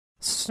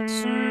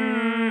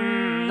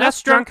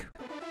SNESdrunk.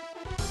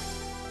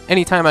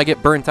 Anytime I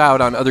get burnt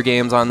out on other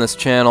games on this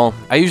channel,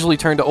 I usually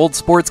turn to old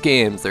sports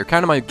games. They're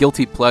kind of my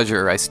guilty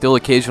pleasure. I still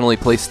occasionally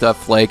play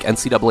stuff like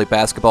NCAA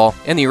basketball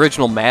and the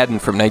original Madden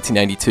from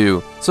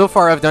 1992. So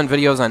far I've done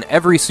videos on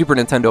every Super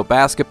Nintendo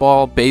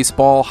basketball,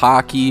 baseball,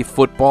 hockey,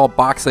 football,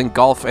 boxing,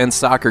 golf, and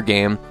soccer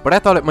game, but I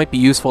thought it might be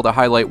useful to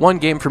highlight one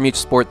game from each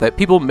sport that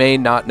people may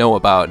not know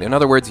about. In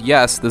other words,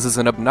 yes, this is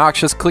an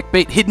obnoxious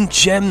clickbait hidden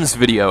gems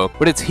video,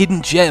 but it's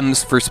hidden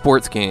gems for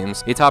sports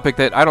games, a topic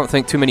that I don't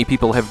think too many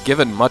people have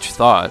given much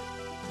thought.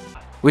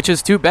 Which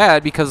is too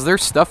bad because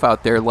there's stuff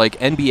out there like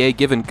NBA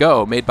Give and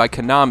Go made by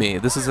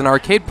Konami. This is an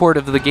arcade port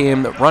of the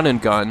game Run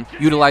and Gun,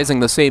 utilizing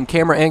the same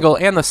camera angle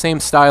and the same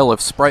style of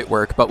sprite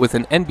work, but with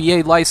an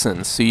NBA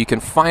license, so you can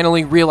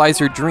finally realize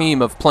your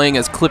dream of playing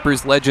as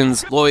Clippers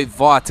legends Lloyd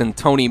Vaught and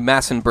Tony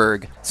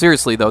Massenberg.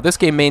 Seriously though, this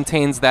game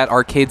maintains that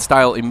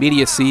arcade-style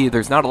immediacy.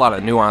 There's not a lot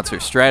of nuance or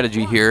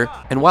strategy here,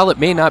 and while it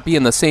may not be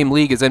in the same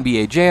league as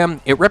NBA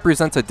Jam, it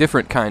represents a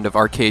different kind of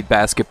arcade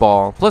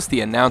basketball. Plus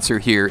the announcer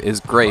here is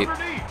great.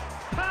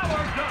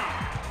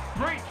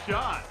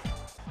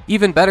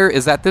 Even better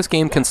is that this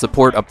game can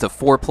support up to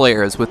 4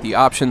 players with the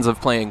options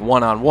of playing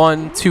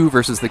 1-on-1, 2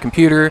 versus the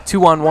computer,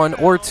 2-on-1,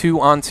 or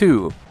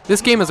 2-on-2.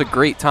 This game is a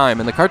great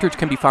time and the cartridge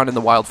can be found in the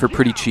wild for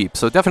pretty cheap,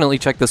 so definitely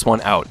check this one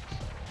out.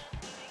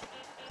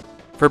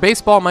 For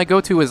baseball, my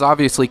go-to is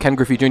obviously Ken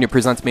Griffey Jr.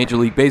 Presents Major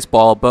League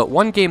Baseball, but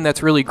one game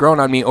that's really grown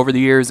on me over the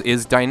years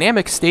is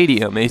Dynamic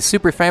Stadium, a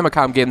Super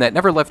Famicom game that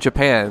never left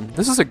Japan.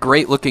 This is a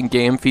great-looking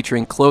game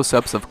featuring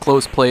close-ups of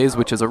close plays,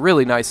 which is a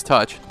really nice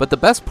touch, but the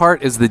best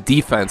part is the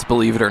defense,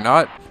 believe it or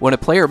not. When a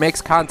player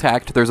makes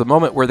contact, there's a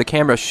moment where the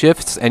camera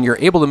shifts and you're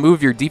able to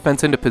move your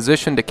defense into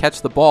position to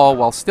catch the ball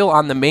while still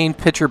on the main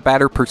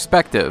pitcher-batter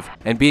perspective.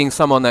 And being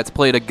someone that's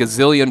played a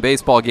gazillion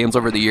baseball games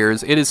over the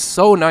years, it is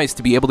so nice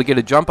to be able to get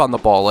a jump on the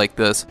ball like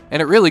this.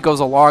 And it really goes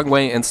a long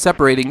way in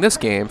separating this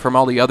game from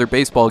all the other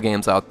baseball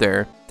games out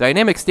there.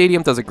 Dynamic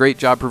Stadium does a great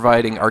job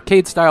providing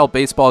arcade-style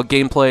baseball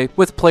gameplay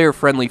with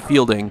player-friendly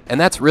fielding,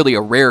 and that's really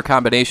a rare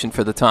combination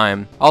for the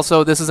time.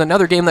 Also, this is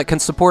another game that can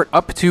support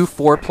up to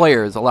 4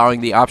 players, allowing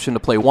the option to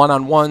play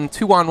 1-on-1,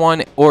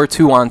 2-on-1, or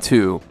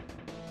 2-on-2.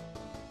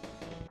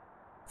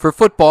 For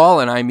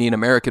football, and I mean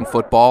American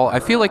football, I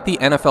feel like the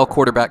NFL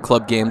Quarterback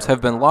Club games have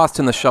been lost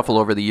in the shuffle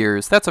over the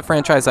years. That's a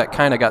franchise that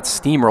kinda got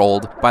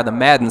steamrolled by the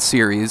Madden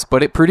series,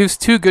 but it produced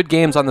 2 good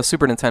games on the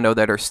Super Nintendo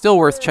that are still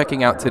worth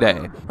checking out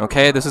today.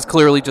 Okay, this is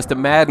clearly just a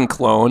Madden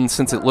clone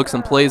since it looks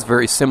and plays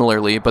very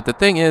similarly, but the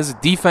thing is,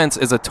 defense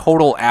is a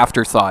total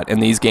afterthought in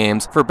these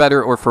games, for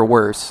better or for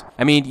worse.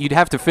 I mean, you'd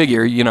have to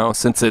figure, you know,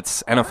 since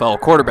it's NFL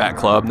Quarterback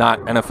Club, not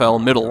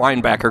NFL Middle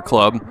Linebacker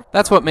Club,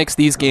 that's what makes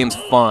these games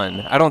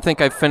fun. I don't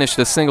think I've finished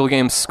a single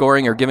game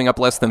scoring or giving up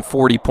less than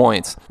 40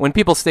 points. When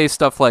people say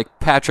stuff like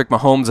Patrick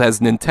Mahomes has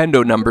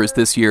Nintendo numbers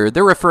this year,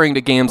 they're referring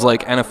to games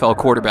like NFL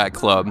Quarterback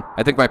Club.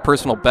 I think my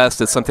personal best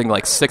is something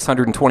like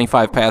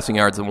 625 passing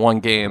yards in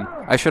one game.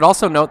 I should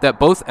also note that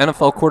both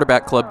NFL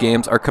Quarterback Club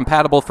games are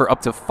compatible for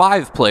up to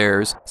 5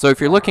 players, so if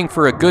you're looking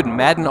for a good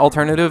Madden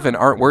alternative and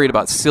aren't worried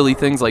about silly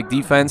things like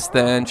defense,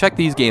 then check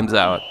these games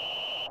out.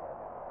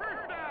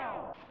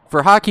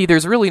 For hockey,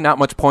 there's really not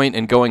much point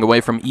in going away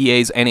from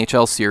EA's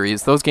NHL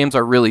series. Those games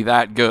are really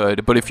that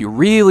good, but if you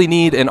really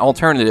need an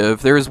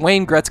alternative, there's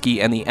Wayne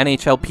Gretzky and the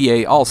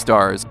NHLPA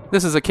All-Stars.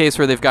 This is a case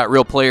where they've got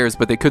real players,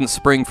 but they couldn't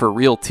spring for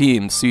real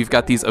teams, so you've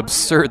got these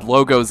absurd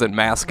logos and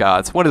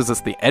mascots. What is this,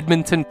 the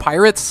Edmonton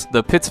Pirates?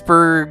 The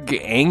Pittsburgh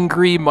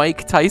Angry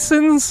Mike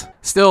Tysons?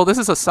 Still, this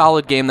is a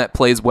solid game that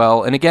plays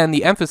well, and again,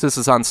 the emphasis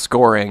is on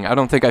scoring. I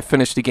don't think I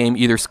finished a game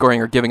either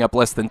scoring or giving up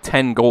less than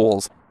 10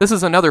 goals. This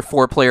is another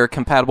 4-player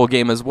compatible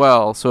game as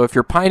well, so if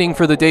you're pining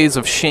for the days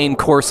of Shane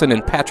Corson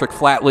and Patrick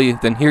Flatley,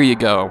 then here you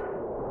go.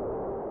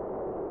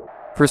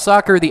 For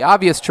soccer, the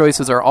obvious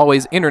choices are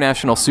always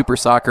International Super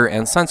Soccer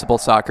and Sensible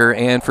Soccer,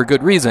 and for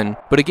good reason,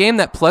 but a game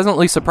that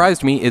pleasantly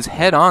surprised me is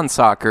Head-On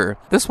Soccer.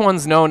 This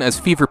one's known as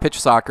Fever Pitch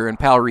Soccer in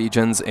PAL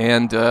regions,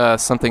 and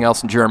something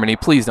else in Germany.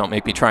 Please don't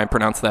make me try and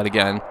pronounce that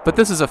again. But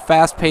this is a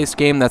fast-paced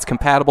game that's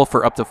compatible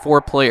for up to 4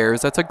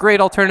 players. That's a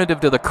great alternative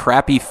to the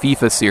crappy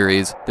FIFA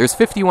series. There's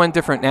 51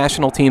 different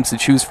national teams to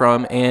choose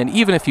from, and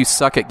even if you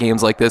suck at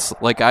games like this,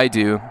 like I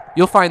do,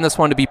 you'll find this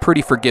one to be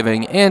pretty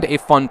forgiving and a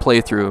fun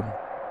playthrough.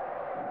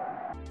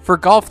 For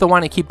golf, the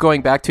one I keep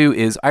going back to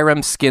is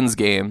Irem's Skins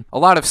game. A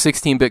lot of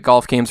 16-bit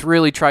golf games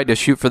really tried to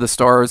shoot for the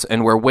stars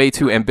and were way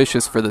too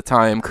ambitious for the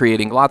time,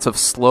 creating lots of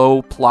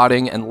slow,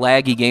 plodding, and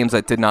laggy games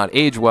that did not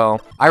age well.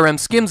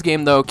 Irem's Skins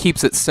game, though,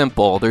 keeps it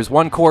simple. There's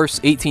one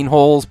course, 18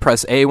 holes,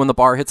 press A when the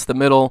bar hits the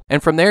middle,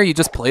 and from there you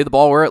just play the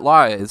ball where it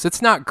lies.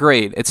 It's not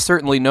great. It's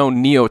certainly no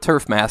Neo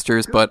Turf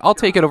Masters, but I'll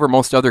take it over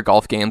most other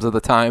golf games of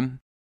the time.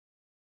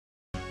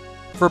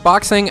 For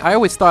boxing, I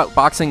always thought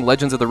Boxing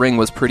Legends of the Ring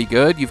was pretty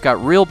good. You've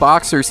got real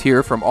boxers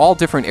here from all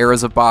different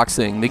eras of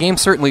boxing. The game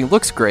certainly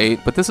looks great,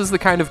 but this is the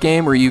kind of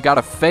game where you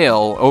gotta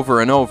fail over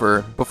and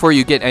over before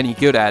you get any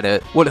good at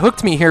it. What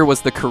hooked me here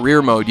was the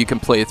career mode you can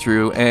play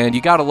through, and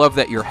you gotta love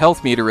that your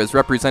health meter is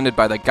represented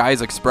by the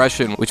guy's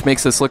expression, which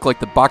makes this look like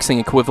the boxing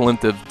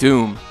equivalent of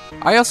Doom.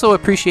 I also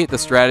appreciate the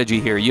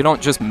strategy here. You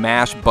don't just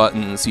mash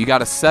buttons, you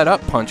gotta set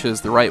up punches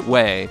the right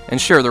way.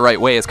 And sure, the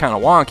right way is kinda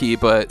wonky,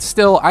 but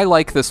still, I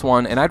like this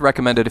one, and I'd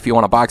recommend it if you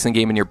want a boxing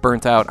game and you're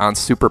burnt out on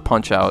Super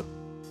Punch-Out!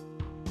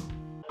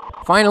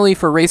 Finally,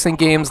 for racing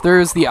games,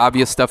 there's the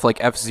obvious stuff like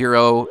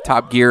F-Zero,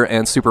 Top Gear,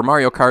 and Super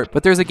Mario Kart,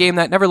 but there's a game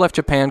that never left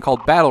Japan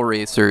called Battle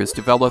Racers,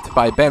 developed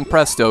by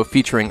Banpresto,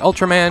 featuring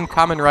Ultraman,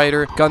 Kamen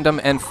Rider, Gundam,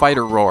 and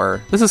Fighter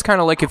Roar. This is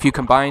kinda like if you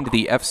combined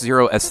the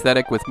F-Zero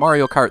aesthetic with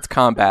Mario Kart's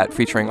combat,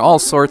 featuring all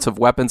sorts of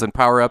weapons and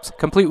power-ups,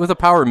 complete with a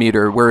power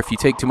meter, where if you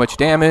take too much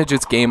damage,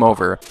 it's game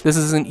over. This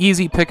is an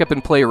easy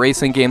pick-up-and-play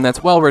racing game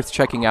that's well worth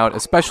checking out,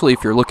 especially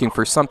if you're looking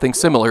for something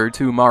similar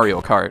to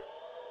Mario Kart.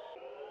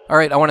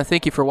 Alright, I want to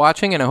thank you for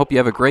watching, and I hope you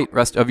have a great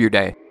rest of your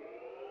day.